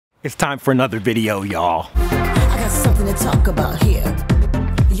It's time for another video, y'all. I got something to talk about here.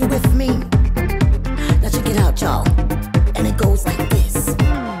 You with me? Now check it out, y'all. And it goes like this.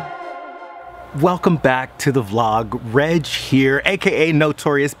 Welcome back to the vlog. Reg here, aka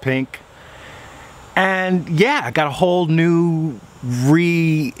Notorious Pink. And yeah, I got a whole new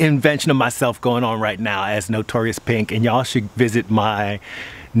reinvention of myself going on right now as Notorious Pink, and y'all should visit my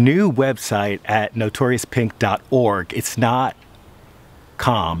new website at notoriouspink.org. It's not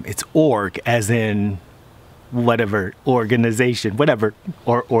com, it's org, as in whatever organization, whatever,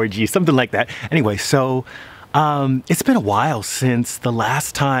 or orgy, something like that. Anyway, so it's been a while since the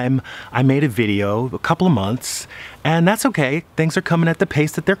last time I made a video, a couple of months, and that's okay. Things are coming at the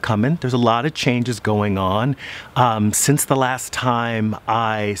pace that they're coming. There's a lot of changes going on. Since the last time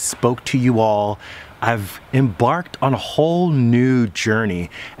I spoke to you all, I've embarked on a whole new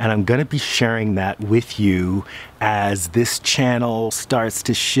journey, and I'm gonna be sharing that with you as this channel starts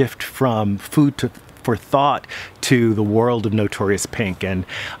to shift from food for thought to the world of Notorious Pink. And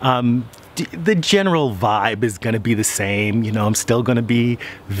the general vibe is gonna be the same. You know, I'm still gonna be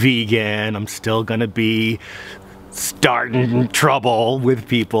vegan, I'm still gonna be starting trouble with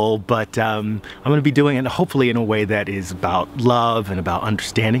people, but I'm going to be doing it hopefully in a way that is about love and about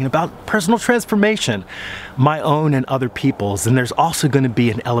understanding and about personal transformation, my own and other people's. And there's also going to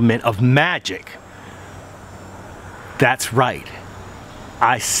be an element of magic. That's right.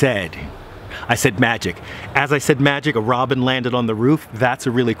 I said magic. As I said magic, a robin landed on the roof. That's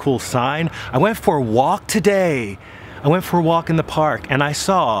a really cool sign. I went for a walk today. I went for a walk in the park and I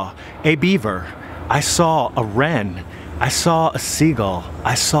saw a beaver. I saw a wren, I saw a seagull,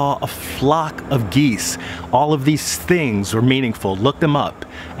 I saw a flock of geese. All of these things were meaningful. Look them up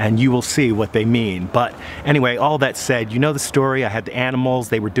and you will see what they mean. But anyway, all that said, you know the story. I had the animals,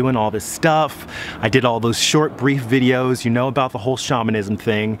 they were doing all this stuff. I did all those short, brief videos. You know about the whole shamanism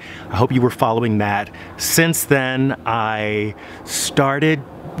thing. I hope you were following that. Since then, I started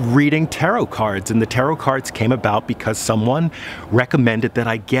reading tarot cards, and the tarot cards came about because someone recommended that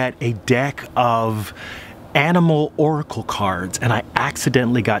I get a deck of animal oracle cards, and I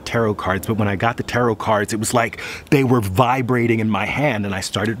accidentally got tarot cards. But when I got the tarot cards, it was like they were vibrating in my hand, and I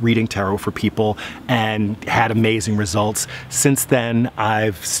started reading tarot for people and had amazing results. Since then,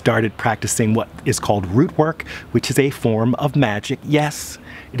 I've started practicing what is called root work, which is a form of magic. Yes,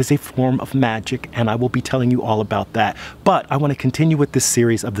 it is a form of magic, and I will be telling you all about that. But I want to continue with this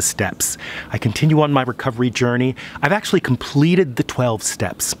series of the steps. I continue on my recovery journey. I've actually completed the 12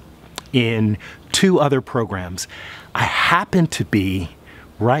 steps in 2 other programs. I happen to be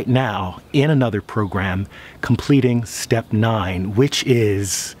right now in another program completing step 9, which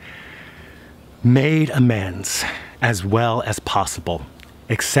is made amends as well as possible,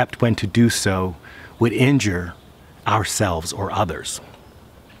 except when to do so would injure ourselves or others.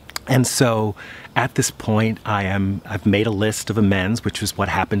 And so at this point, I've made a list of amends, which is what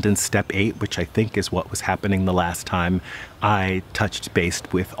happened in step 8, which I think is what was happening the last time I touched base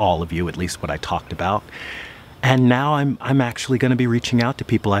with all of you, at least what I talked about. And now I'm actually going to be reaching out to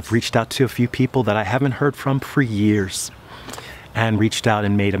people. I've reached out to a few people that I haven't heard from for years, and reached out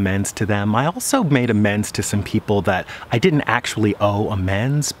and made amends to them. I also made amends to some people that I didn't actually owe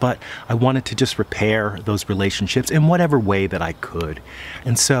amends, but I wanted to just repair those relationships in whatever way that I could.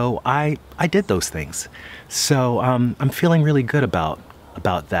 And so I did those things. So I'm feeling really good about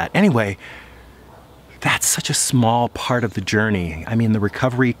that. Anyway, that's such a small part of the journey. I mean, the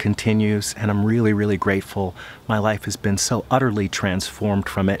recovery continues, and I'm really, really grateful. My life has been so utterly transformed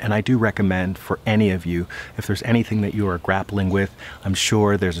from it, and I do recommend for any of you, if there's anything that you are grappling with, I'm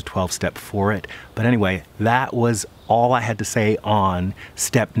sure there's a 12-step for it. But anyway, that was all I had to say on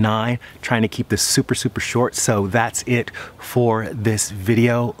step 9, trying to keep this super, super short. So that's it for this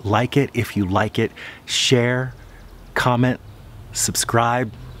video. Like it if you like it, share, comment,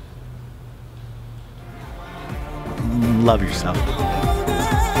 subscribe. Love yourself.